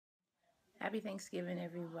Happy Thanksgiving,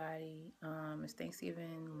 everybody. It's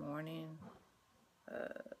Thanksgiving morning.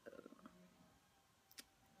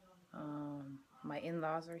 My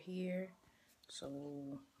in-laws are here,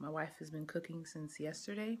 so my wife has been cooking since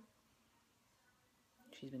yesterday.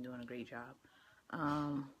 She's been doing a great job.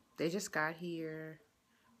 They just got here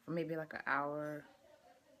for maybe like an hour,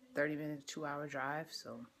 30 minute, 2-hour drive,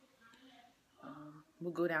 so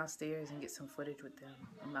we'll go downstairs and get some footage with them.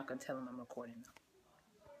 I'm not gonna tell them I'm recording though.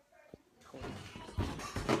 Cool.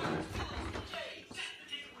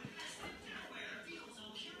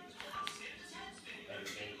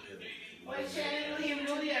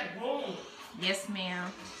 Yes,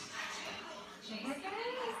 ma'am.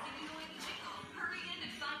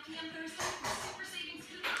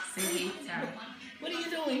 Say hey, Tara. What are you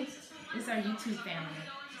doing? This is our YouTube family.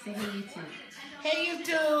 Say hey, YouTube. Hey,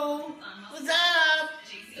 YouTube. What's up?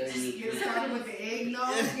 You started with the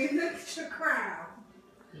eggnog and the crowd.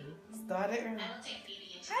 Started early.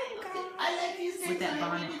 Hi, you guys. I like these things. With that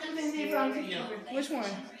bonnet. Which one?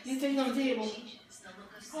 These things on the table.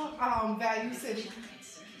 Value City.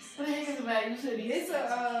 What the heck is a Value City? It's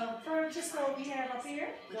a furniture store we have up here.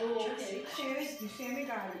 Oh, okay. Shannon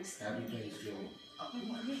got it. Happy Thanksgiving.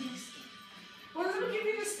 Well, let me give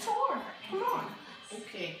you this tour. Come on.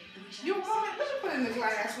 Okay. You want it? Let me put it in the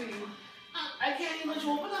glass for you. I can't even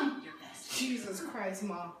open them. Jesus Christ,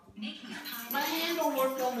 Mom. My hand don't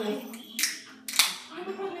work no more. Let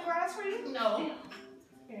me put it in the glass for you? No.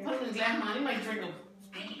 Here. Put it in the glass, man. You might drink them.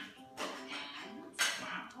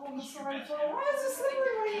 Oh, I'm sorry, Flo. Why is it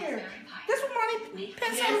slippery right here? This one, Money,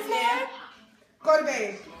 pants on the Yes, floor. yeah. Go to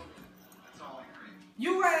bed. You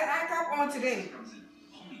gotta act up on today.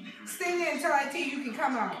 Stay there until I tell you can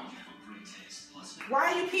come out.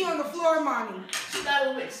 Why you pee on the floor, Mommy? She got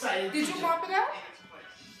all excited. Did you mop it up?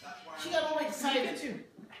 She got all excited. Did you?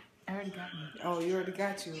 I already got me. Oh, you already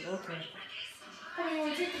got you. Okay. Come on, you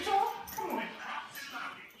want to take the tour? Come on.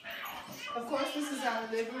 Of course, this is our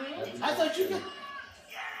living room. I thought you could.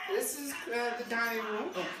 This is the dining room.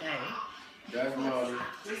 Okay. That's naughty.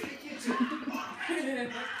 This is the kitchen.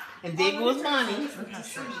 And there goes money. Look how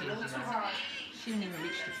short she is, you guys. She didn't even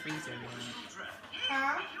reach the freezer, man.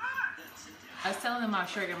 Huh? I was telling them how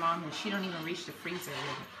short your mom is. She don't even reach the freezer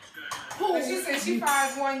with But she said she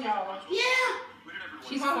 5'1", y'all. Yeah.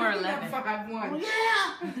 She's Mama, 4'11". 5'1".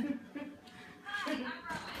 Yeah.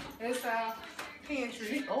 It's our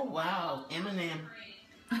pantry. Oh, wow. Eminem.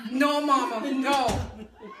 No, Mama, no.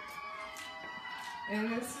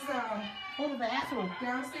 And this is Oh, the bathroom.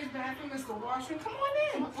 downstairs bathroom. It's the washroom. Come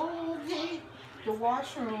on in. Oh, okay. The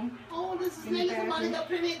washroom. Oh, this is In the niggas somebody bathroom. got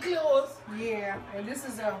pretty clothes. Yeah, and this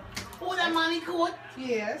is Oh, that money coat.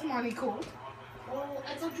 yeah, it's money coat. Oh,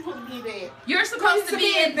 I thought you were supposed to be there. You're supposed to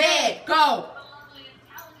be in bed. Go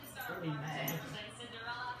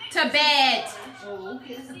to bed. Oh,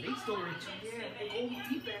 okay. That's a big story.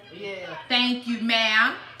 Yeah. Thank you,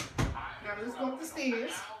 ma'am. Now let's go up the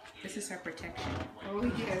stairs. This is her protection. Oh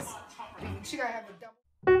yes, she gotta have a double.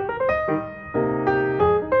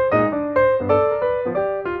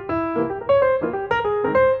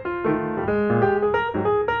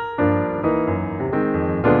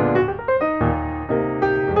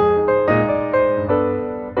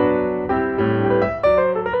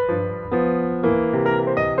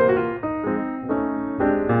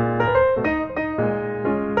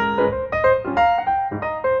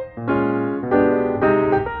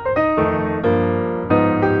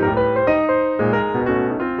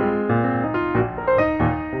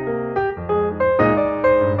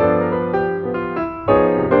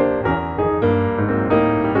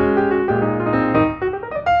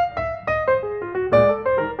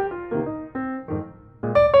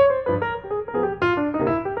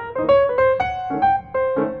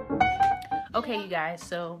 Okay, you guys.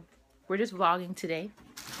 So we're just vlogging today.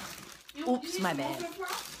 Oops, my bad.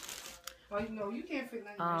 Oh, no, you can't fit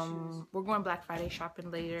none of your shoes. We're going Black Friday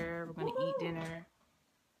shopping later. We're gonna eat dinner.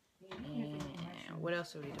 And what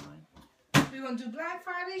else are we doing? We're gonna do Black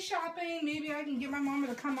Friday shopping. Maybe I can get my mama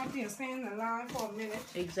to come up here and stand in the line for a minute.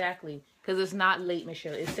 Exactly, because it's not late,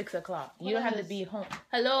 Michelle. It's 6 o'clock. You don't have to be home.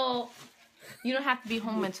 Hello. You don't have to be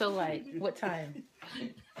home until like what time?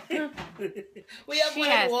 We have She one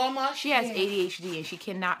has at Walmart. she has ADHD and she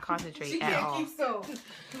cannot concentrate She at can't all. keep still.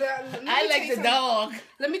 I like the dog.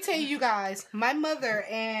 Let me tell you guys, my mother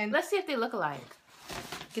and Let's see if they look alike.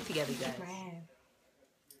 Get together, you guys.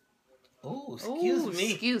 Oh, Ooh,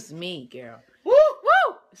 excuse me, girl. Woo!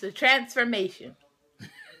 Woo! It's a transformation.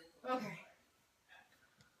 Okay.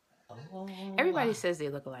 Oh, Everybody wow. says they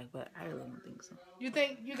look alike, but I really don't think so. You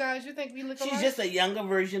think we look alike? She's just a younger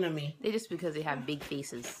version of me. They just because they have big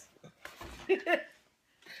faces.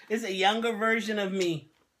 It's a younger version of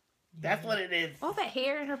me. That's what it is. All that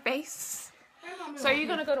hair in her face. Hey, Mama, So are you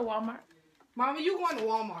gonna go to Walmart? Mama, you going to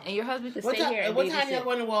Walmart? And your husband can What stay here. time? And What time y'all babysit.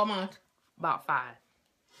 going to Walmart? About 5.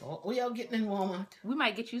 Oh, what y'all getting in Walmart? We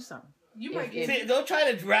might get you some. You might get. See, don't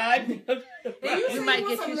try to drive me. And you We say might you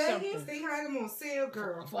want get some you leggings? something. They had them on sale,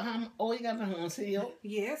 girl. For how? Oh, you got them on sale.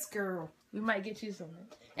 Yes, girl. We might get you something.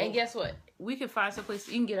 And guess what? We can find some place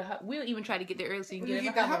you can get a. We'll even try to get there early so you can You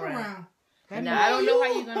get get a the hover hover around. round. And now I don't know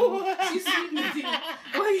how you're gonna. You see me, dear.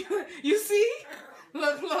 Well, you see?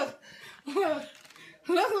 Look,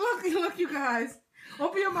 you guys.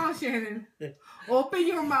 Open your mouth, Shannon. Open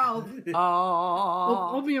your mouth.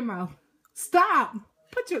 Oh. Open your mouth. Stop.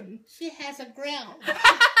 Put your. She has a grill.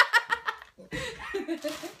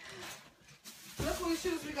 Look what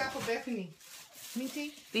shoes we got for Bethany. Me too.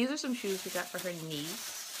 These are some shoes we got for her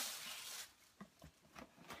niece.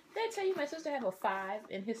 Did I tell you my sister have a 5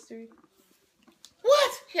 in history?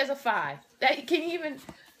 What? She has a 5. That can you even?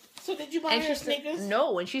 So did you buy And her she still, sneakers?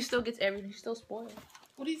 no, and she still gets everything. She's still spoiled.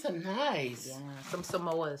 Oh, these are nice. Yeah, some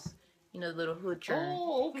Samoas. You know, the little hood churn.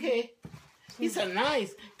 Oh, okay. These are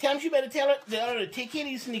nice. Tell them she better tell her to take care of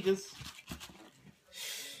these sneakers.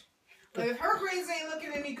 But if her grades ain't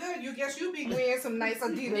looking any good, you guess you'll be wearing some nice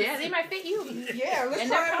Adidas. Yeah, they might fit you. Yeah, let's And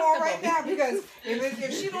try they're them on right now comfortable. because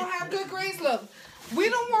if she don't have good grades, look, we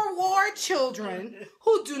don't want war children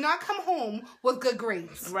who do not come home with good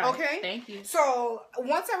grades. Right. Okay? Thank you. So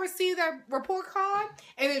once I receive that report card,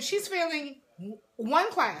 and if she's failing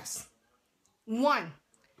one class,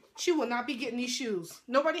 she will not be getting these shoes.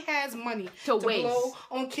 Nobody has money To to waste. blow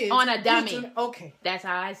on kids. On a who dummy. do- Okay. That's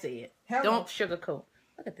how I see it. Hello. Don't sugarcoat.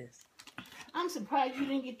 Look at this. I'm surprised you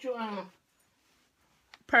didn't get your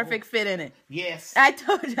Perfect fit in it. Yes. I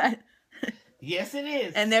told you. Yes, it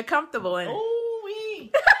is. And they're comfortable in it. Oh,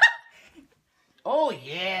 wee. Oh,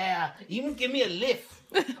 yeah. You can give me a lift.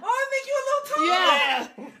 Oh, it make you a little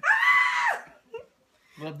tall. Yeah.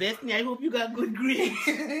 Well, Bethany, I hope you got good grades.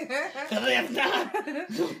 Because if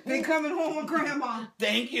not, They coming home with grandma.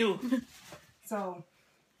 thank you. So,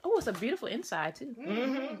 Oh, it's a beautiful inside too.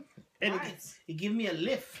 Mm-hmm. And Nice. it give me a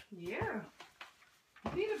lift. yeah.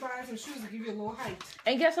 You need to buy some shoes to give you a little height.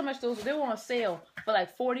 And guess how much those? They were on sale for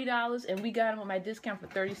like $40, and we got them with my discount for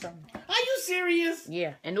 30 something. Are you serious?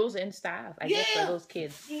 Yeah, and those are in style. I guess Yeah. for those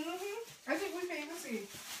kids. I think we pay to see.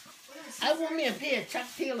 I want me a pair of Chuck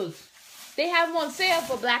Taylors. They have them on sale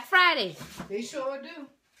for Black Friday. They sure do.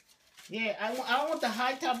 Yeah, I don't want the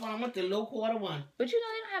high top one. I want the low quarter one. But you know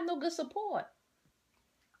they don't have no good support.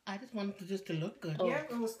 I just want it just to look good. Oh. Yep,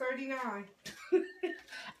 it was $39.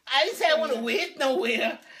 I didn't say I want to wear it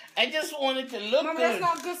nowhere. I just want it to look Mama, good. that's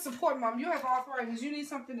not good support, Mom. You have arthritis. You need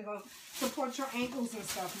something to support your ankles and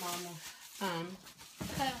stuff, Mama.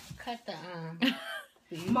 Cut the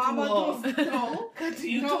Mama, off. don't. No. Cut the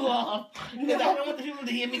you No. two off. Because I don't want the people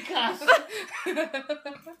to hear me cuss.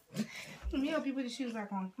 Let me help you put the shoes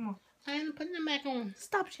back on. Come on. I ain't putting them back on.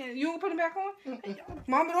 Stop, Shannon. You won't put them back on?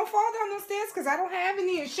 Mama, don't fall down those stairs because I don't have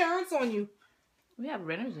any insurance on you. We have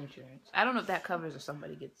renter's insurance. I don't know if that covers if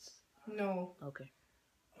somebody gets No. okay.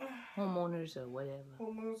 Homeowners or whatever.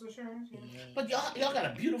 Homeowners insurance? Yeah. But y'all got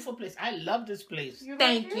a beautiful place. I love this place. You like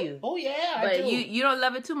Thank it? you. Oh, yeah, I But do. you don't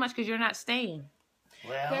love it too much because you're not staying.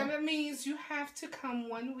 Well, That means you have to come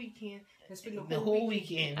one weekend and spend the whole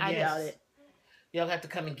weekend. I yes. doubt it. Mm-hmm. Y'all have to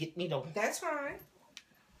come and get me, though. That's fine.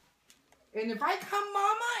 And if I come,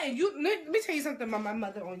 Mama, and you, let me tell you something about my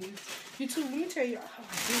mother on you. You too, let me tell you, oh,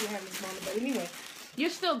 I do have this mama, but anyway. You're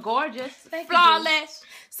still gorgeous. Thank you, Flawless.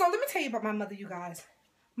 So let me tell you about my mother, you guys.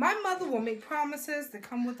 My mother will make promises to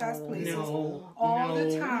come with us places all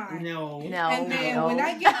the time. No. And then when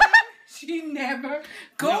I get there, she never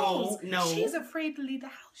goes. No. She's afraid to leave the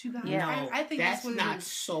house, you guys. Yeah. No, I think that's what it not is.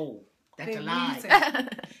 so. That's They a lie. reason.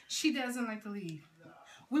 She doesn't like to leave.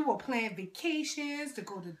 We will plan vacations to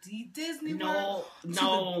go to Disney World, to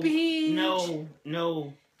the beach.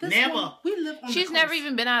 No. This Never. one, we live on She's the never coast.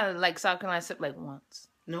 even been out of like South Carolina except like once.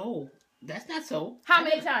 No, that's not so. How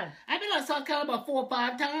many times? I've been out South Carolina about 4 or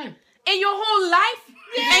 5 times. In your whole life?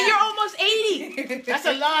 And you're almost 80. That's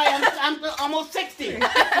a lie. I'm almost 60.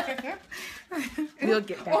 We'll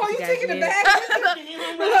get back Oh, to you that taking it later.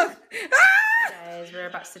 back? Look. Guys, we're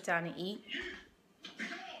about to sit down and eat.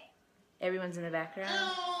 Everyone's in the background.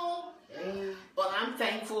 Well, I'm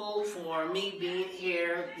thankful for me being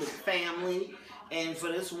here with family and for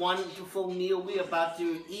this wonderful meal we're about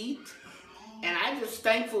to eat. And I'm just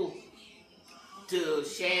thankful to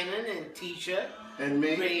Shannon and Tisha, And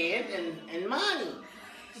me? Red, and Monty.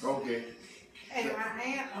 Okay. And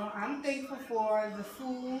I'm thankful for the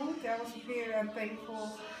food that was prepared. I'm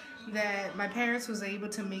thankful that my parents was able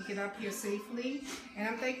to make it up here safely. And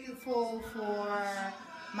I'm thankful for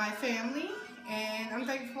my family. And I'm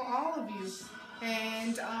thankful for all of you.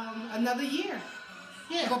 And another year.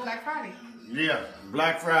 Yeah. Go Black Friday. Yeah,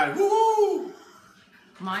 Black Friday. Woo!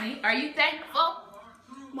 Money, are you thankful?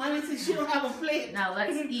 Mommy said she don't have a plate. Now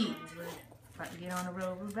let's eat. We're about to get on the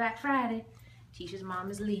road for Black Friday. Tisha's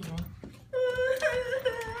mom is leaving.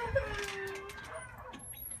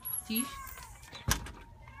 Tish?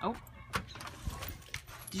 Oh.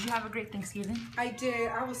 Did you have a great Thanksgiving? I did.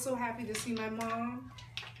 I was so happy to see my mom.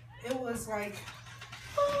 It was like,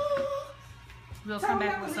 We'll come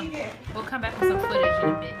back with some footage in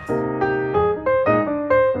a bit.